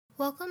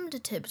Welcome to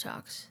Tib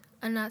Talks,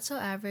 a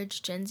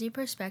not-so-average Gen Z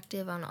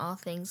perspective on all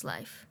things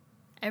life.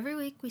 Every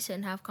week we sit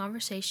and have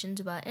conversations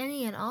about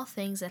any and all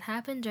things that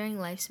happen during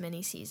life's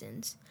many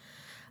seasons.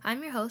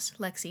 I'm your host,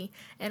 Lexi,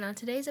 and on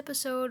today's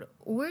episode,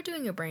 we're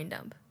doing a brain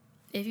dump.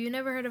 If you've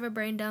never heard of a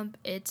brain dump,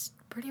 it's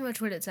pretty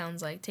much what it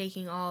sounds like,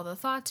 taking all the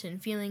thoughts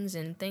and feelings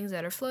and things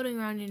that are floating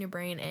around in your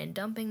brain and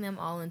dumping them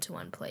all into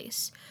one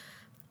place.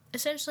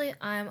 Essentially,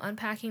 I'm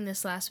unpacking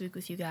this last week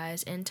with you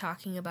guys and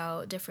talking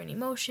about different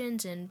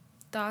emotions and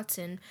thoughts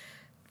and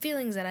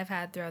feelings that I've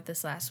had throughout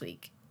this last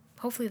week.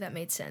 Hopefully that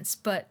made sense.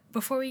 But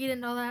before we get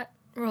into all that,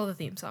 roll the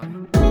theme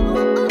song.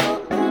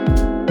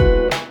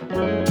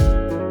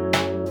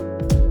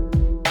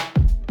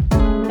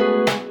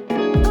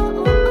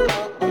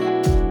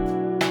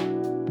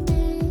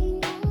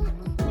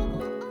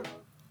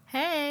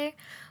 Hey,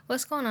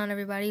 what's going on,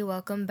 everybody?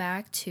 Welcome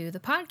back to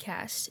the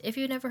podcast. If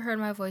you've never heard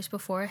my voice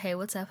before, hey,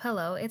 what's up?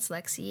 Hello, it's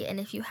Lexi.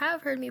 And if you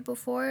have heard me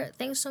before,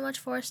 thanks so much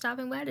for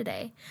stopping by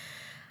today.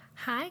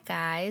 Hi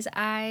guys,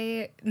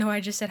 I know I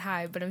just said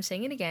hi, but I'm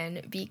saying it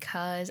again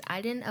because I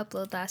didn't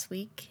upload last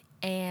week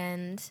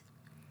and,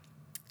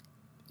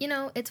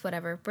 it's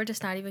whatever. We're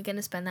just not even going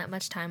to spend that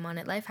much time on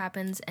it. Life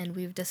happens and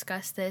we've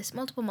discussed this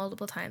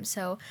multiple times.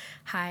 So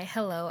hi,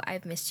 hello,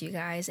 I've missed you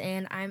guys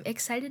and I'm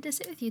excited to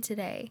sit with you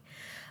today.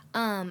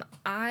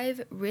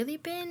 I've really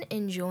been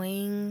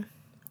enjoying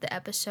the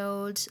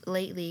episodes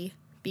lately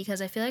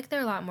because I feel like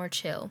they're a lot more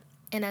chill.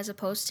 And as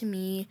opposed to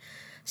me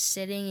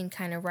sitting and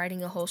kind of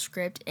writing a whole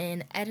script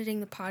and editing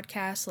the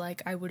podcast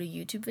like I would a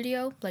YouTube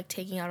video, like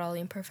taking out all the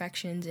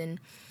imperfections and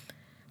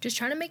just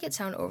trying to make it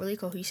sound overly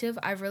cohesive,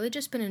 I've really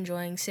just been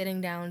enjoying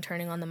sitting down,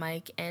 turning on the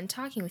mic, and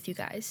talking with you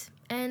guys.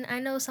 And I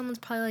know someone's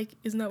probably like,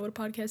 isn't that what a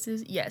podcast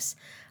is? Yes,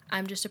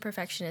 I'm just a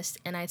perfectionist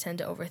and I tend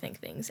to overthink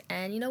things.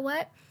 And you know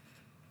what?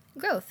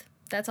 Growth.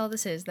 That's all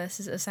this is.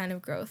 This is a sign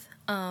of growth.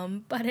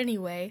 But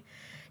anyway,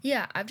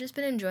 yeah, I've just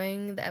been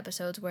enjoying the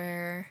episodes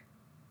where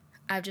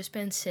I've just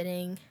been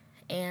sitting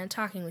and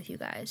talking with you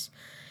guys.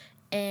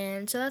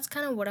 And so that's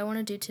kind of what I want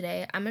to do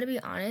today. I'm going to be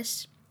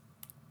honest,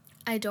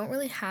 I don't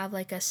really have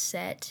like a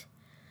set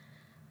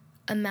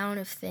amount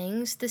of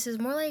things. This is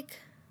more like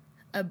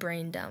a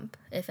brain dump,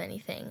 if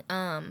anything.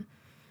 When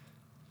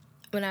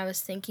I was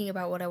thinking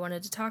about what I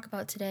wanted to talk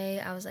about today,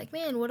 I was like,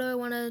 man, what do I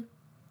want to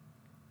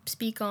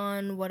speak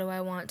on? What do I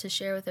want to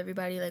share with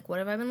everybody? Like, what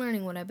have I been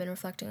learning? What I've been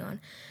reflecting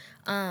on?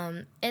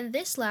 And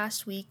this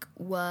last week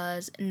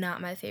was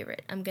not my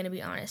favorite. I'm going to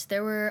be honest.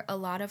 There were a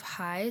lot of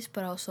highs,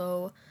 but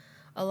also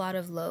a lot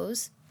of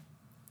lows.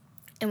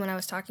 And when I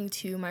was talking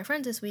to my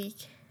friends this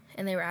week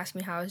and they were asking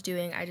me how I was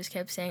doing, I just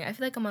kept saying, I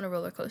feel like I'm on a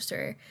roller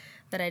coaster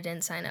that I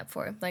didn't sign up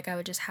for. Like I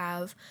would just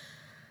have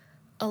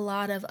a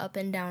lot of up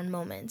and down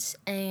moments.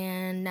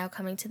 And now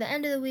coming to the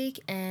end of the week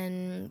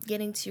and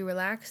getting to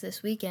relax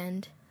this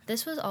weekend,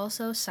 this was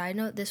also, side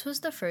note, this was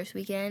the first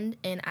weekend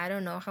in I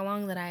don't know how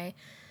long that I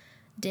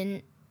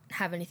didn't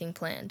have anything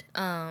planned.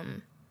 I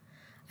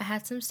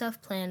had some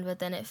stuff planned, but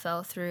then it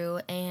fell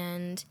through,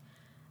 and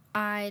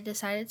I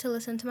decided to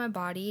listen to my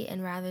body,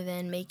 and rather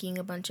than making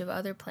a bunch of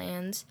other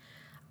plans,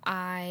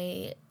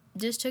 I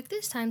just took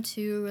this time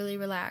to really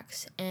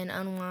relax and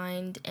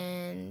unwind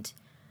and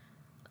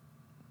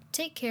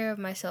take care of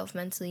myself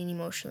mentally and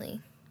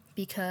emotionally,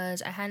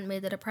 because I hadn't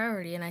made that a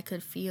priority, and I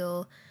could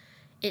feel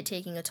it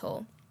taking a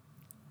toll.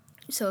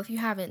 So if you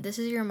haven't, this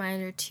is your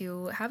reminder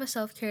to have a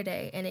self-care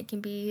day, and it can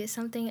be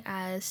something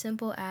as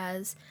simple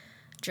as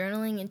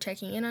journaling and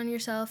checking in on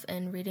yourself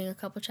and reading a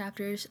couple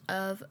chapters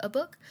of a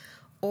book,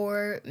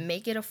 or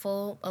make it a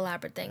full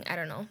elaborate thing. I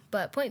don't know.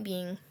 But point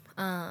being,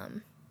 I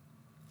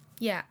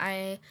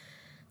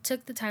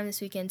took the time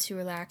this weekend to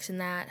relax, and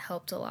that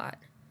helped a lot.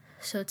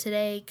 So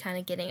today, kind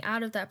of getting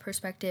out of that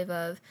perspective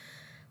of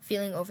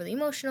feeling overly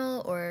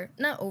emotional, or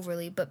not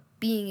overly, but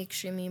being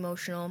extremely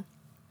emotional,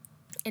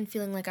 and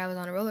feeling like I was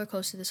on a roller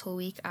coaster this whole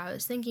week, I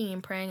was thinking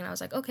and praying, and I was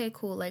like, okay,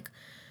 cool, like,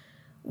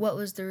 what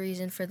was the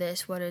reason for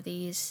this? What are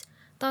these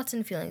thoughts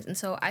and feelings? And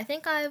so I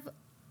think I've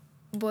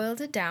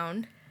boiled it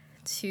down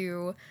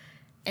to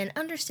an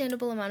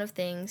understandable amount of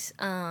things.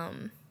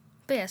 But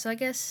yeah, so I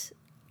guess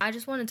I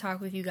just want to talk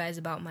with you guys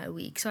about my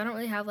week. So I don't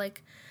really have,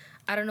 like,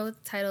 I don't know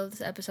what the title of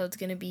this episode's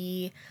going to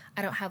be.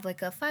 I don't have,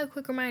 like, a 5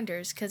 quick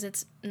reminders, because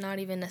it's not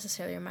even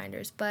necessarily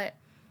reminders. But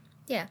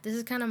yeah, this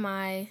is kind of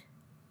my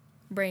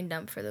brain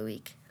dump for the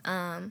week.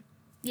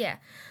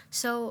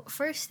 So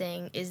first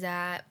thing is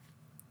that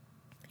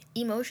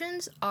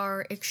emotions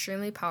are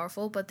extremely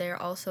powerful, but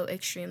they're also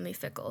extremely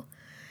fickle.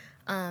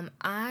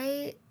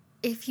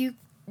 If you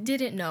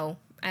didn't know,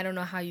 I don't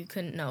know how you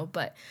couldn't know,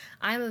 but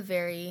I'm a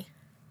very,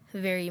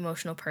 very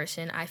emotional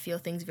person. I feel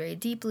things very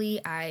deeply.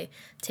 I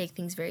take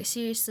things very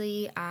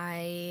seriously.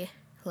 I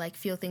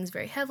feel things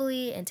very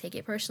heavily and take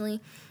it personally.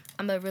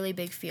 I'm a really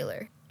big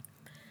feeler.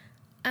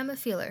 I'm a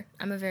feeler.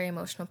 I'm a very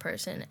emotional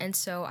person. And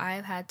so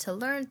I've had to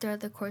learn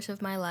throughout the course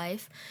of my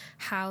life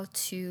how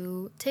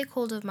to take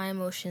hold of my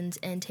emotions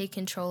and take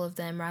control of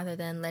them rather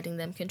than letting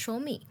them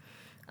control me.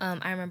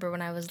 I remember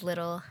when I was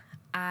little,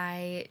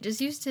 I just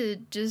used to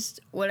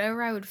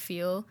whatever I would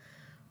feel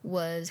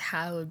was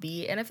how it would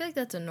be. And I feel like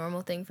that's a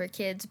normal thing for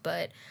kids,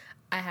 but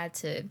I had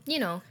to,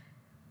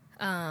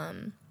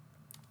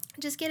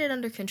 just get it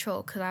under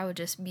control, because I would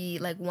just be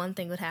like, one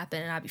thing would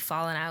happen and I'd be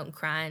falling out and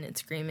crying and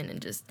screaming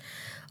and just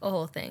a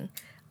whole thing.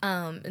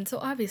 And so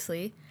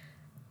obviously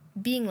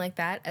being like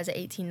that as an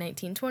 18,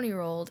 19,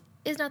 20-year-old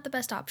is not the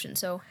best option.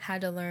 So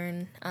had to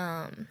learn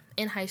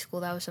in high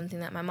school. That was something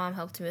that my mom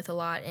helped me with a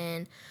lot.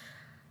 And,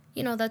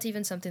 that's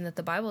even something that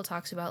the Bible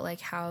talks about, like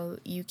how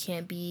you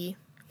can't be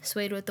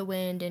swayed with the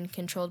wind and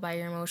controlled by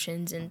your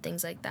emotions and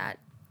things like that.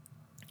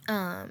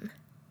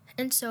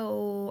 And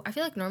so I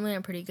feel like normally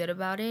I'm pretty good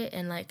about it.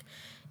 And like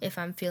if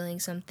I'm feeling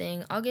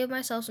something, I'll give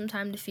myself some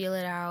time to feel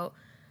it out,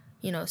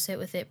 sit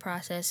with it,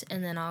 process,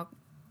 and then I'll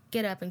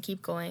get up and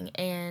keep going.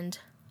 And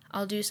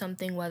I'll do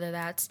something, whether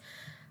that's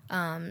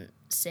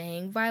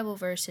saying Bible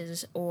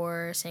verses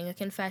or saying a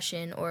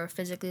confession or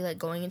physically like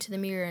going into the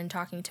mirror and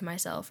talking to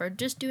myself or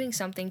just doing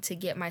something to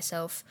get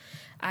myself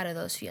out of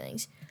those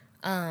feelings.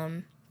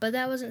 But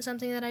that wasn't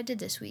something that I did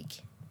this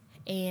week.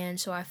 And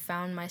so I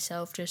found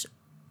myself just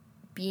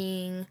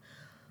being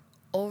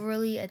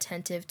overly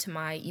attentive to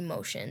my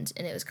emotions.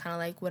 And it was kind of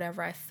like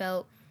whatever I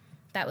felt,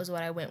 that was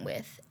what I went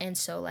with. And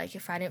so like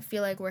if I didn't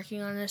feel like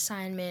working on an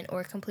assignment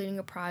or completing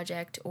a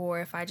project,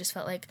 or if I just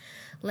felt like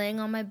laying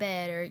on my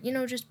bed or,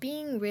 just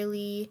being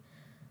really,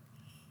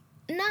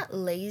 not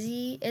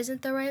lazy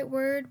isn't the right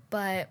word,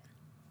 but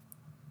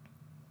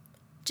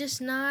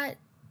just not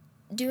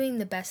doing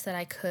the best that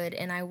I could,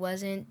 and I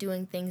wasn't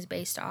doing things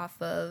based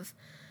off of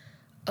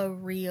a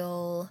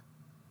real,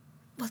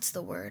 what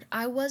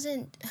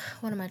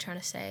am I trying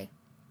to say?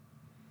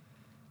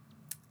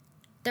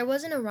 There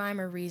wasn't a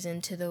rhyme or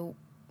reason to the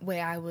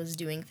way I was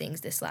doing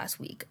things this last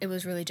week. It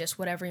was really just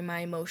whatever my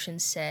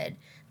emotions said,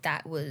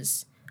 that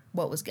was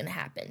what was going to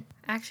happen.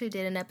 I actually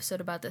did an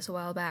episode about this a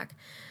while back,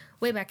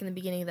 way back in the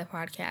beginning of the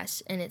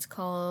podcast, and it's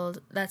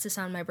called That's the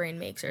Sound My Brain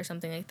Makes, or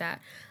something like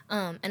that.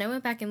 And I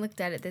went back and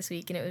looked at it this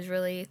week, and it was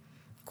really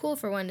cool,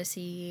 for one, to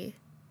see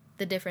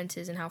the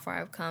differences and how far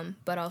I've come,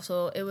 but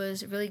also it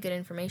was really good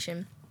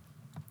information.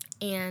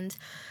 And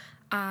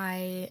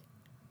I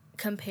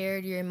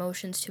compared your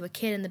emotions to a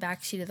kid in the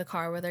backseat of the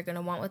car, where they're going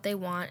to want what they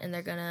want and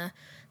they're going to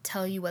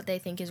tell you what they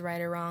think is right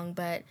or wrong,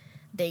 but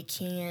they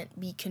can't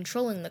be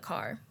controlling the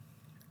car.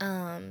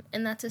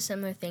 And that's a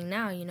similar thing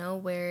now,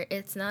 where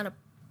it's not a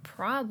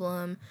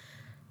problem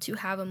to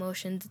have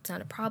emotions. It's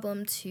not a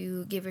problem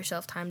to give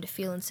yourself time to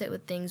feel and sit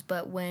with things.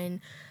 But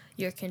when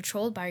you're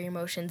controlled by your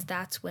emotions,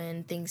 that's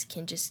when things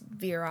can just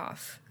veer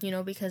off,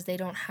 because they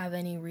don't have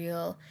any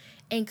real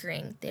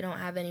anchoring. They don't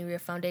have any real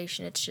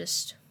foundation. It's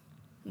just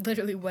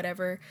literally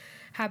whatever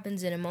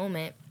happens in a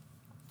moment.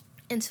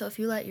 And so if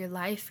you let your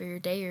life or your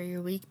day or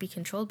your week be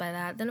controlled by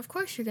that, then of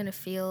course you're going to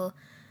feel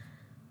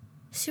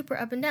super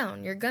up and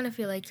down. You're going to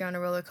feel like you're on a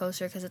roller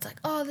coaster, because it's like,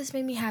 oh, this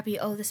made me happy.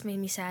 Oh, this made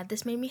me sad.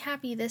 This made me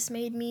happy. This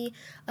made me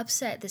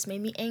upset. This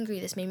made me angry.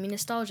 This made me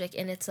nostalgic.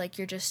 And it's like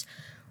you're just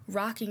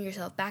rocking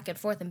yourself back and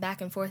forth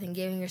and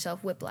giving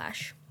yourself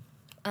whiplash.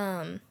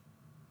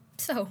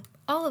 So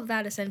all of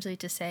that essentially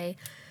to say,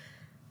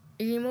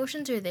 your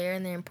emotions are there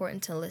and they're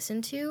important to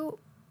listen to,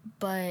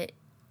 but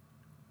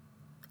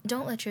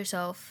don't let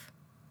yourself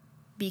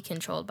be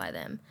controlled by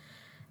them.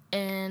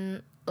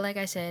 And like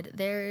I said,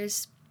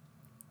 there's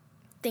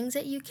things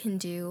that you can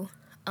do,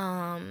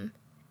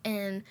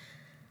 and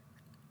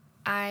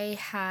I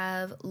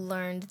have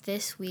learned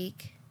this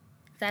week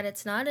that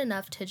it's not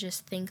enough to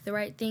just think the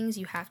right things,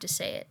 you have to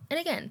say it. And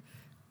again,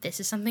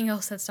 this is something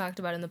else that's talked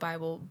about in the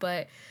Bible,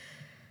 but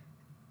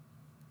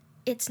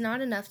it's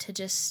not enough to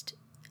just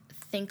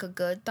think a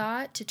good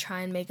thought to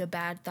try and make a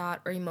bad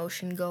thought or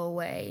emotion go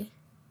away,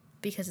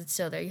 because it's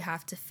still there. You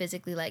have to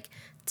physically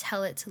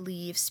tell it to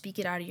leave, speak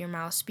it out of your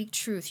mouth, speak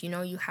truth.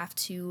 You have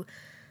to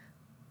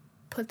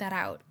put that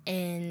out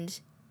and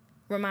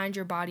remind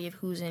your body of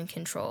who's in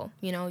control.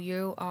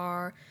 You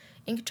are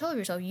in control of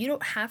yourself. You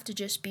don't have to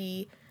just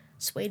be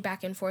swayed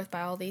back and forth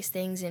by all these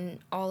things and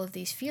all of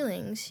these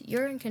feelings.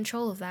 You're in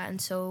control of that,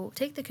 and so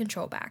take the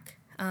control back.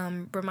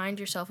 Remind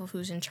yourself of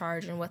who's in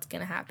charge and what's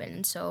going to happen.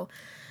 And so,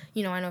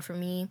 I know for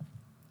me,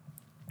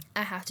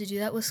 I have to do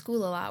that with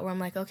school a lot, where I'm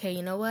like, okay,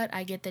 you know what?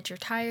 I get that you're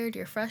tired,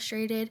 you're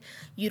frustrated,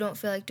 you don't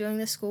feel like doing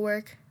the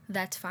schoolwork.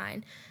 That's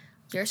fine.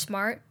 You're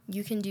smart,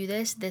 you can do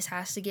this, this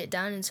has to get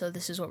done, and so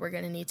this is what we're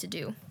going to need to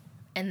do.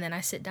 And then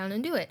I sit down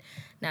and do it.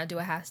 Now, do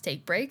I have to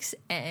take breaks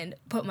and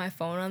put my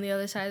phone on the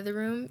other side of the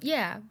room?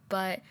 Yeah,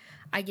 but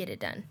I get it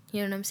done.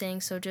 You know what I'm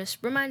saying? So just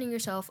reminding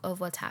yourself of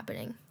what's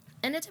happening.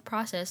 And it's a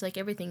process, like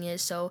everything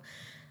is, so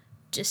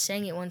just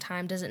saying it one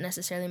time doesn't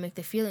necessarily make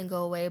the feeling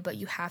go away, but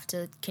you have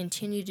to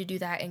continue to do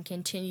that and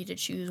continue to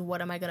choose,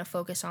 what am I going to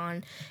focus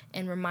on,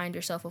 and remind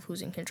yourself of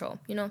who's in control.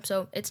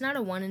 So it's not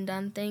a one and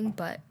done thing,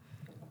 but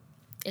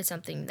it's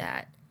something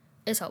that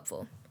is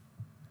helpful.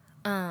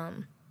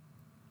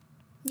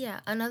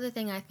 Yeah, another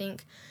thing I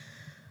think,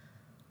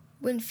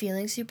 when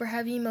feeling super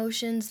heavy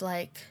emotions,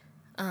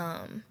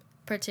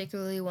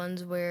 particularly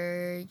ones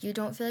where you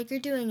don't feel like you're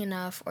doing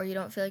enough, or you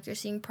don't feel like you're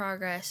seeing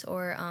progress,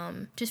 or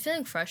just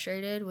feeling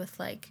frustrated with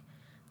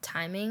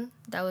timing.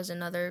 That was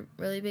another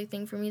really big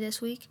thing for me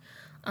this week.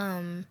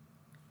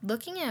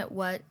 Looking at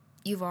what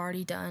you've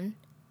already done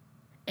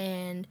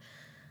and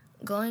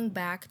going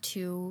back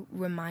to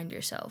remind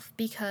yourself,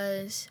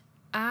 because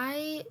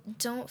I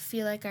don't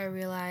feel like I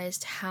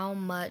realized how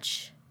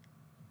much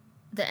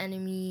the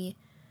enemy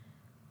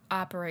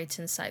operates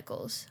in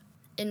cycles.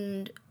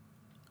 And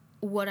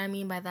what I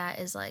mean by that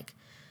is, like,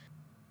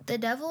 the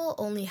devil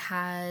only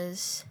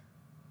has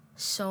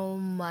so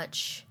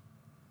many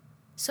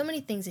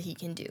things that he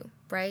can do,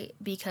 right?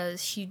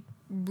 Because he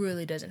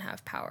really doesn't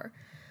have power.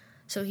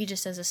 So he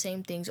just does the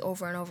same things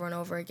over and over and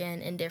over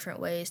again in different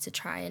ways to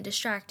try and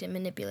distract and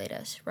manipulate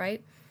us,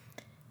 right?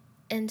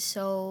 And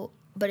so,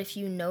 but if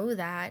you know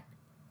that,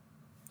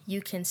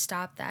 you can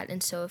stop that.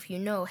 And so if you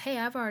know, hey,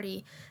 I've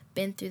already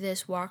been through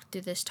this, walked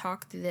through this,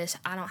 talked through this,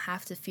 I don't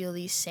have to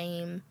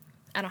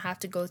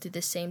go through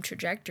the same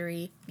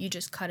trajectory. You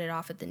just cut it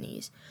off at the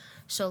knees.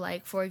 So,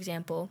 like, for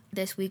example,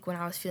 this week when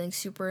I was feeling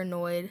super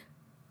annoyed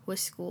with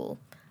school,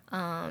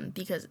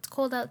 because it's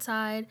cold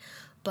outside,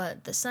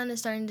 but the sun is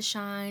starting to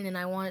shine and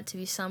I want it to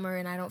be summer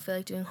and I don't feel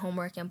like doing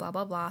homework and blah,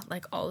 blah, blah,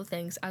 like all the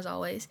things as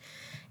always.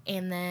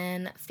 And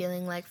then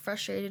feeling like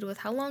frustrated with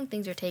how long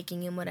things are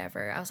taking and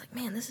whatever. I was like,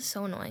 man, this is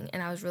so annoying.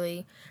 And I was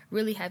really,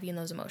 really heavy in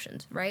those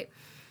emotions, right?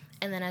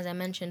 And then, as I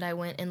mentioned, I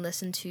went and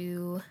listened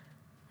to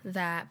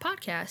that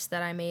podcast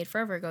that I made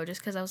forever ago,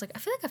 just because I was like, I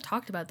feel like I've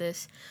talked about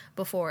this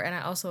before. And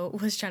I also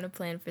was trying to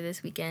plan for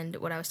this weekend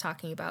what I was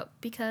talking about,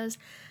 because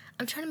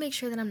I'm trying to make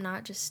sure that I'm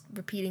not just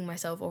repeating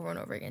myself over and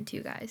over again to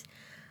you guys.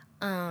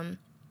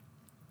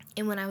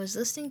 And when I was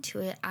listening to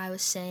it, I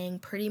was saying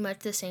pretty much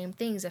the same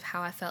things of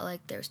how I felt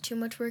like there was too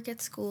much work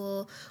at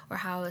school, or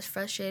how I was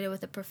frustrated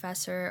with a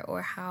professor,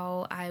 or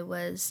how I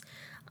was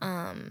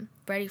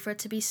ready for it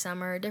to be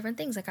summer, different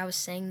things. Like, I was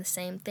saying the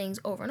same things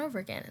over and over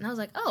again. And I was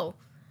like, oh,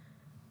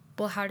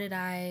 well, how did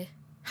I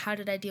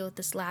deal with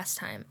this last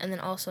time? And then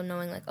also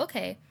knowing, like,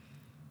 okay,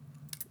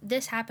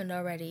 this happened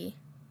already,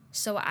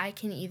 so I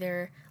can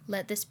either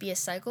let this be a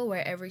cycle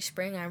where every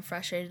spring I'm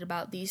frustrated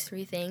about these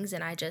 3 things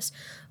and I just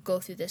go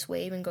through this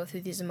wave and go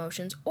through these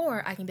emotions,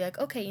 or I can be like,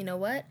 okay, you know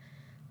what?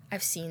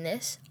 I've seen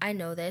this, I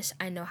know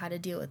how to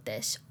deal with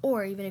this.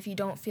 Or even if you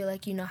don't feel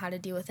like you know how to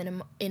deal with it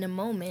in a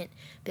moment,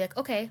 be like,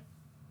 okay,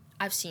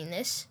 I've seen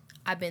this,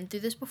 I've been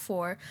through this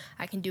before,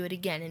 I can do it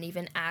again. And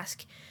even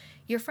ask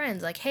your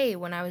friends, like, hey,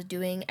 when I was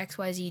doing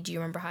XYZ, do you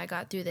remember how I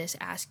got through this?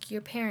 Ask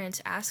your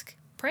parents,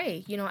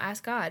 pray,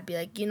 ask God. Be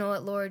like, you know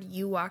what, Lord,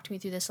 you walked me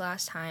through this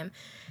last time.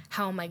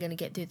 How am I going to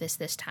get through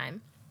this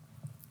time?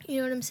 You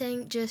know what I'm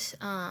saying? Just,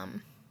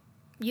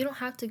 you don't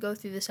have to go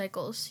through the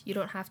cycles. You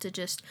don't have to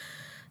just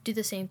do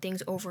the same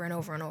things over and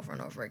over and over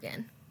and over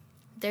again.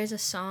 There's a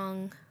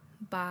song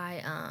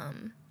by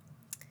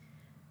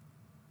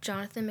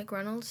Jonathan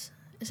McReynolds.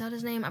 Is that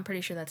his name? I'm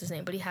pretty sure that's his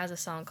name. But he has a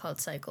song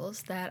called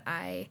Cycles that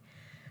I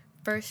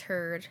first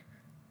heard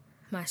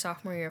my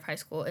sophomore year of high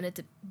school. And it's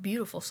a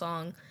beautiful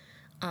song,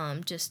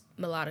 just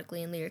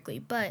melodically and lyrically.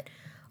 But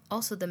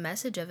also the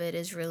message of it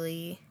is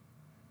really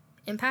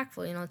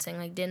impactful. It's saying,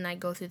 like, didn't I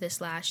go through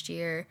this last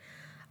year?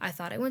 I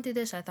thought I went through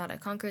this. I thought I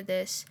conquered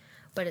this.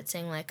 But it's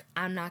saying, like,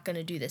 I'm not going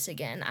to do this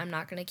again. I'm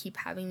not going to keep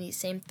having these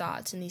same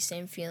thoughts and these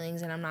same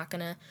feelings, and I'm not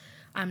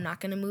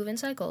going to move in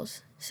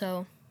cycles.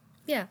 So,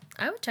 yeah,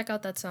 I would check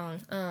out that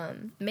song.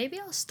 Maybe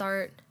I'll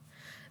start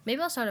a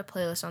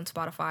playlist on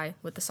Spotify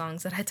with the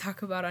songs that I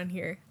talk about on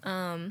here.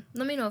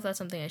 Let me know if that's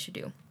something I should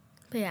do.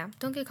 But yeah,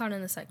 don't get caught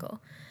in the cycle.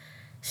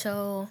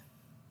 So,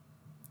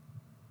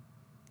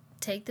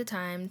 take the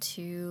time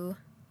to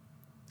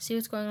see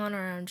what's going on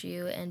around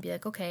you and be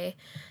like, okay,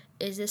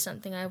 is this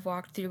something I've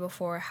walked through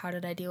before? How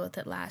did I deal with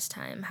it last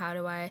time? How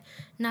do I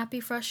not be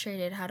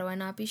frustrated? How do I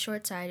not be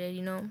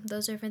short-sighted?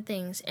 Those different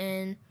things.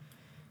 And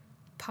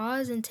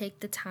pause and take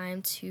the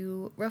time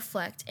to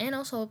reflect. And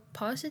also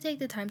pause to take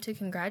the time to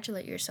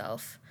congratulate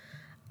yourself.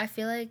 I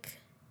feel like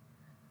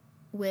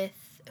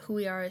with who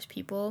we are as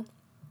people,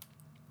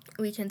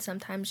 we can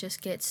sometimes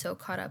just get so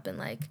caught up in,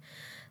 like,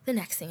 the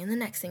next thing and the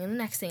next thing and the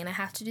next thing, and I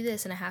have to do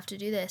this and I have to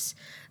do this.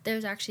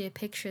 There's actually a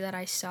picture that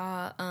I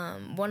saw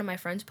one of my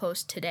friends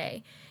post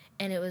today,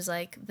 and it was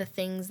like the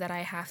things that I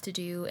have to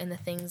do and the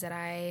things that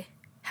I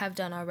have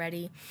done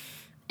already.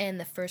 And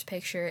the first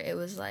picture, it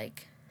was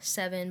like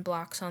 7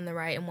 blocks on the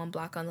right and 1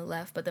 block on the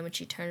left, but then when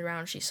she turned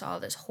around, she saw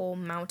this whole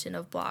mountain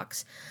of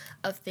blocks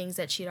of things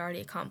that she'd already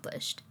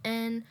accomplished.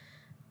 And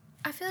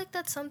I feel like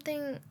that's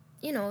something,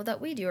 that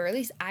we do, or at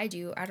least I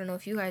do. I don't know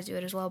if you guys do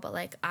it as well, but,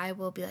 like, I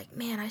will be like,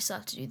 man, I still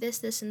have to do this,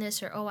 this, and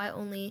this, or, oh, I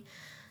only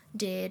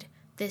did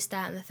this,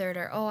 that, and the third,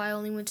 or, oh, I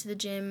only went to the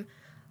gym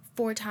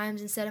 4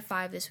 times instead of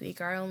 5 this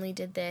week, or I only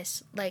did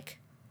this. Like,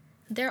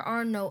 there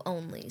are no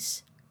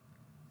onlys.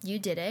 You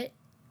did it.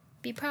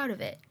 Be proud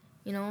of it,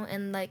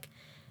 and, like,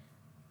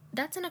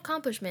 that's an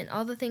accomplishment.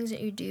 All the things that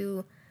you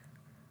do,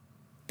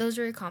 those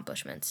are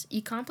accomplishments.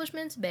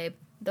 Accomplishments, babe,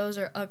 those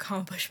are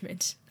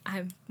accomplishments.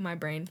 My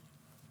brain.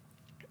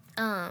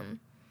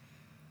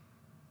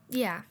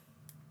 Yeah.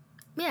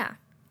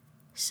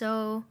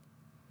 So,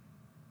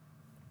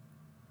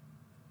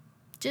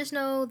 just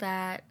know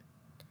that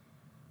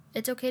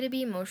It's okay to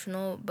be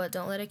emotional, but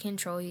don't let it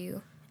control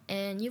you.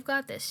 And you've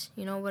got this,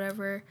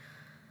 whatever's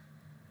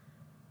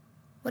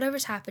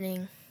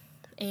happening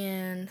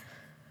and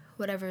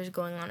whatever is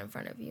going on in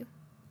front of you.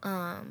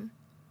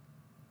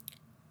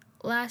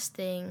 Last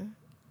thing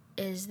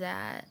is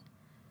that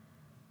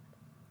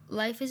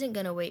life isn't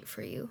going to wait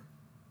for you.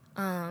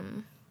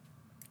 I've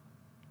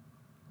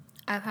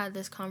had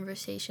this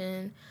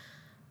conversation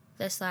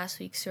this last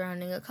week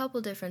surrounding a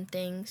couple different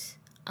things.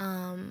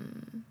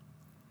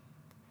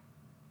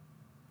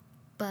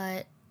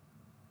 But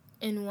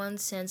in one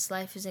sense,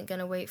 life isn't going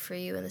to wait for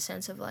you in the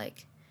sense of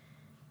like,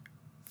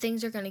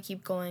 things are going to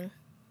keep going.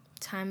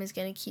 Time is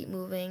going to keep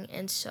moving.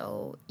 And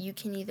so you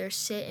can either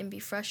sit and be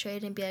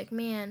frustrated and be like,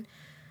 man,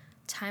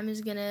 time is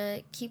going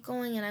to keep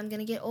going and I'm going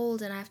to get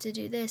old and I have to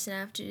do this and I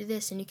have to do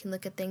this. And you can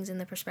look at things in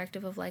the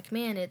perspective of like,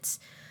 man, it's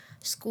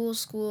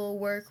school,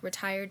 work,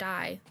 retire,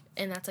 die.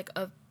 And that's like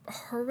a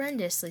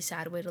horrendously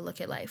sad way to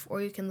look at life.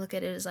 Or you can look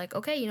at it as like,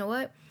 okay, you know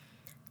what?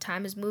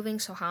 Time is moving,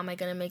 so how am I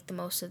going to make the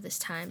most of this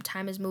time?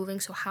 Time is moving,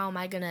 so how am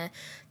I going to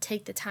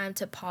take the time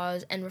to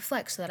pause and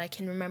reflect so that I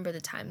can remember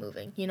the time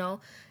moving,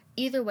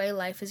 Either way,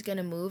 life is going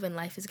to move and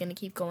life is going to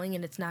keep going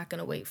and it's not going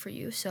to wait for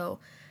you. So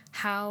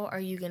how are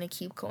you going to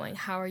keep going?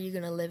 How are you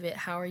going to live it?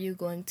 How are you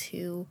going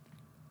to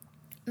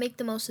make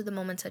the most of the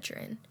moments that you're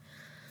in?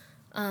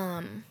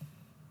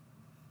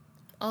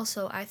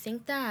 Also, I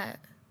think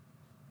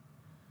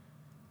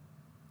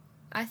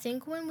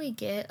when we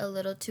get a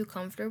little too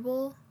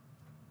comfortable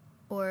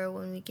or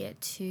when we get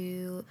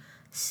too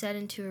set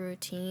into a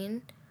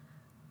routine,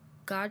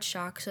 God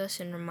shocks us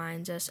and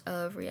reminds us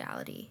of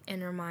reality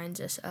and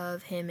reminds us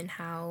of Him and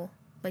how,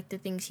 like, the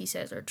things He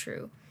says are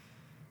true.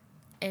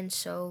 And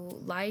so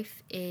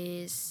life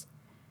is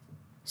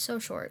so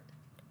short.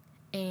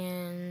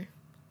 And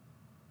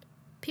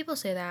people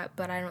say that,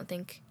 but I don't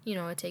think,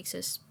 it takes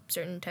a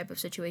certain type of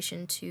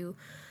situation to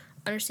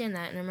understand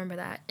that and remember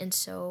that. And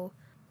so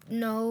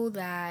know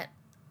that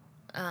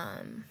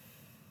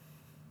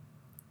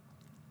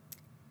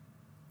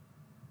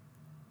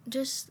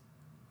just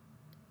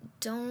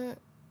don't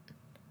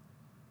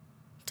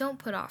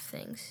put off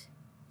things.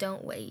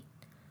 Don't wait.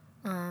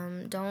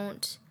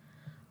 Don't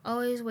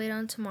always wait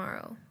on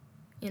tomorrow,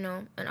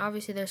 and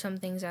obviously there's some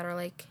things that are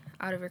like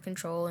out of your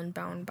control and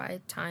bound by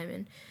time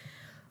and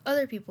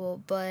other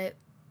people, but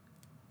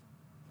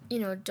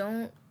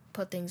don't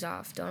put things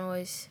off. Don't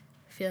always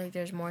feel like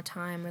there's more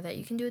time or that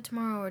you can do it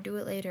tomorrow or do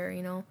it later.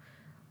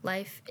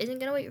 Life isn't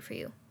gonna wait for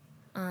you.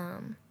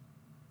 And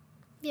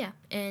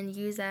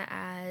use that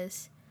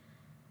as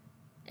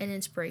an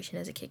inspiration,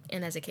 as a kick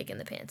in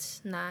the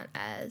pants, not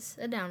as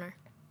a downer.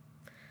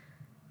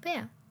 But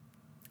yeah,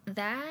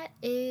 that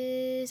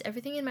is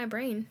everything in my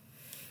brain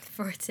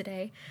for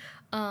today.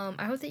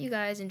 I hope that you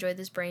guys enjoyed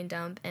this brain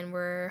dump and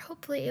were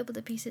hopefully able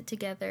to piece it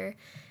together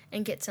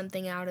and get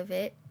something out of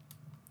it.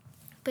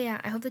 But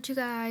yeah, I hope that you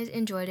guys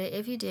enjoyed it.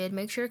 If you did,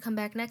 make sure to come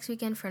back next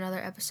weekend for another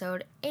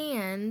episode.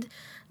 And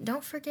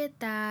don't forget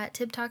that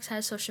Tib Talks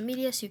has social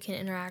media, so you can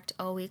interact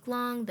all week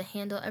long. The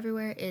handle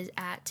everywhere is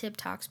at Tib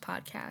Talks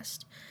Podcast.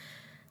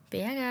 But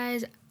yeah,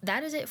 guys,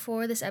 that is it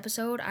for this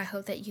episode. I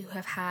hope that you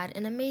have had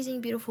an amazing,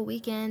 beautiful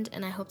weekend,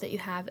 and I hope that you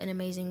have an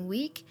amazing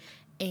week.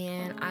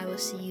 And I will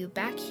see you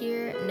back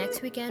here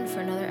next weekend for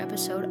another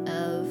episode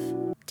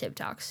of Tib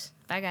Talks.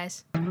 Bye,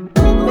 guys.